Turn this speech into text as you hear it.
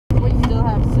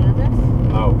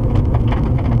go.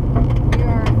 We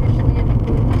are officially in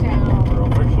boonie-town. We're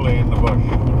officially in the bush.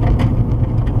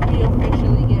 We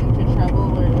officially get into trouble.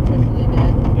 We're officially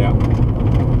dead. Yeah.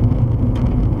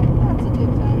 That's a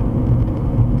good time.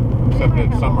 Except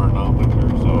it's summer, not winter,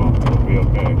 so we'll be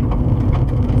okay.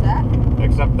 What's that?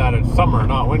 Except that it's summer,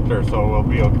 not winter, so we'll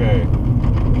be okay.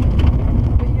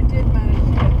 But you did manage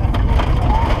to get that.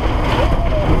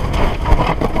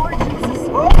 Oh, Jesus.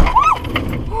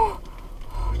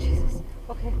 Oh, Jesus.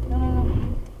 Okay, no.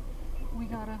 We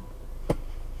gotta.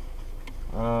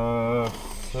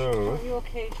 So. Are you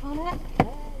okay, Shonette?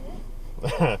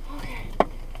 Okay.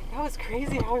 That was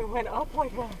crazy how we went up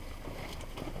like that.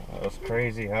 That's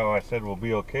crazy how I said we'll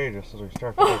be okay just as we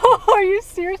start. Are you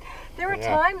serious? There were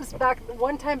Yeah. times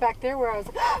one time back there where I was,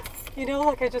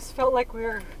 like I just felt like we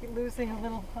were losing a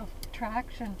little of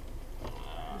traction.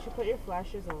 You should put your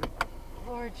flashes on.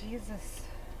 Lord Jesus.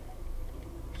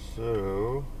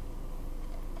 So.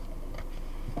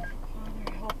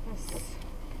 Father, help us.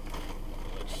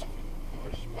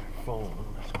 Where's my phone?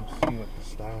 Let's go see what the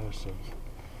status is.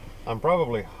 I'm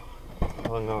probably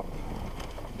hung up.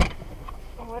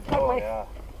 Oh, I've got my... Yeah.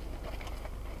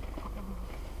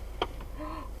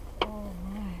 Oh,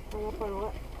 my. Hung up on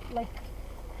what? Like,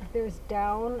 there's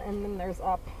down and then there's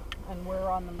up, and we're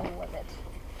on the middle of it.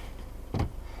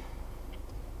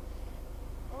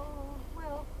 Oh,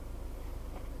 well.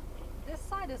 This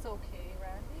side is okay,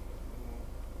 Randy.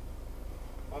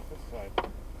 Not this side.